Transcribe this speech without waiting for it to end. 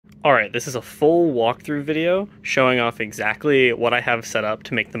Alright, this is a full walkthrough video showing off exactly what I have set up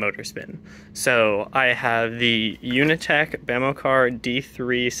to make the motor spin. So I have the UniTek Bamocar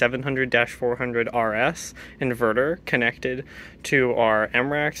D3 700-400RS inverter connected to our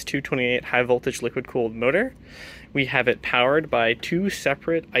Emrax 228 high voltage liquid cooled motor. We have it powered by two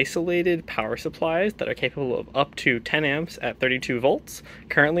separate isolated power supplies that are capable of up to 10 amps at 32 volts.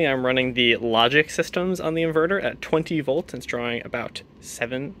 Currently I'm running the logic systems on the inverter at 20 volts and it's drawing about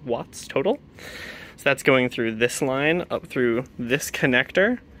 7 watts total. So that's going through this line up through this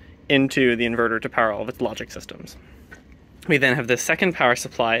connector into the inverter to power all of its logic systems. We then have the second power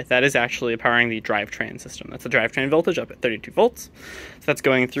supply that is actually powering the drivetrain system. That's the drivetrain voltage up at 32 volts. So that's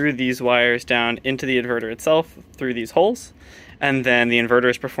going through these wires down into the inverter itself through these holes. And then the inverter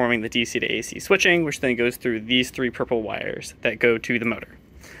is performing the DC to AC switching, which then goes through these three purple wires that go to the motor.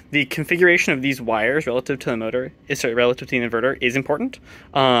 The configuration of these wires relative to the motor, relative to the inverter, is important.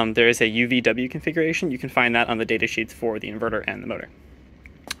 There is a UVW configuration. You can find that on the data sheets for the inverter and the motor.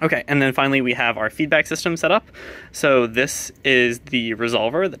 Okay, and then finally we have our feedback system set up. So this is the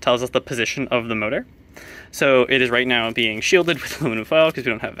resolver that tells us the position of the motor. So it is right now being shielded with aluminum foil because we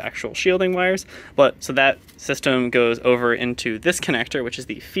don't have actual shielding wires. But so that system goes over into this connector, which is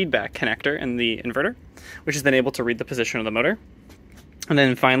the feedback connector in the inverter, which is then able to read the position of the motor. And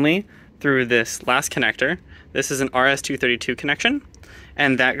then finally, through this last connector, this is an RS-232 connection,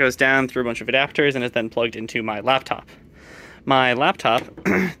 and that goes down through a bunch of adapters and is then plugged into my laptop. My laptop,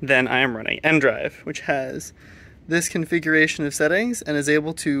 then I am running NDrive, which has this configuration of settings and is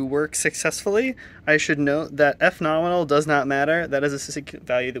able to work successfully. I should note that F nominal does not matter. That is a specific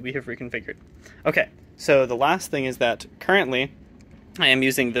value that we have reconfigured. Okay, so the last thing is that currently I am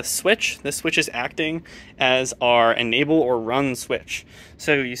using this switch. This switch is acting as our enable or run switch.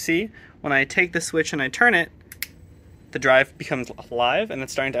 So you see, when I take the switch and I turn it, the drive becomes live and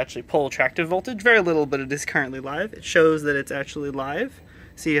it's starting to actually pull tractive voltage. Very little, but it is currently live. It shows that it's actually live.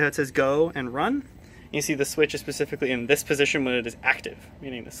 See how it says go and run? You see the switch is specifically in this position when it is active,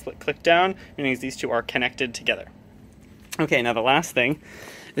 meaning this click down, meaning these two are connected together. Okay, now the last thing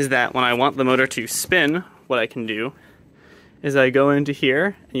is that when I want the motor to spin, what I can do is I go into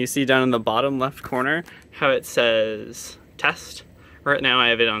here and you see down in the bottom left corner how it says test. Right now I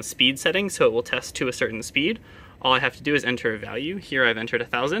have it on speed settings, so it will test to a certain speed. All I have to do is enter a value. Here I've entered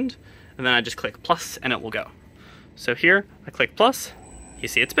 1,000, and then I just click plus and it will go. So here I click plus, you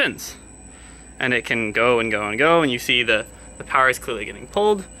see it spins. And it can go and go and go, and you see the power is clearly getting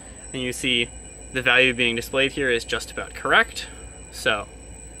pulled, and you see the value being displayed here is just about correct. So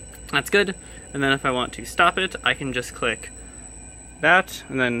that's good. And then if I want to stop it, I can just click that,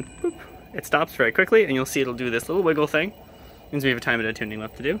 and then whoop, it stops very quickly, and you'll see it'll do this little wiggle thing. Means we have a time bit of tuning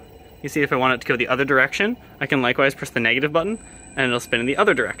left to do. You see if I want it to go the other direction, I can likewise press the negative button and it'll spin in the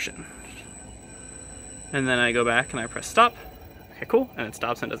other direction. And then I go back and I press stop. Okay, cool, and it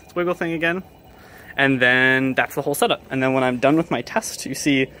stops and does its wiggle thing again. And then that's the whole setup. And then when I'm done with my test, you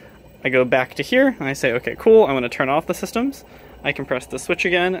see I go back to here and I say, okay, cool, I'm gonna turn off the systems. I can press the switch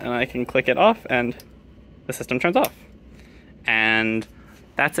again and I can click it off and the system turns off. And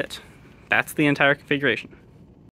that's it. That's the entire configuration.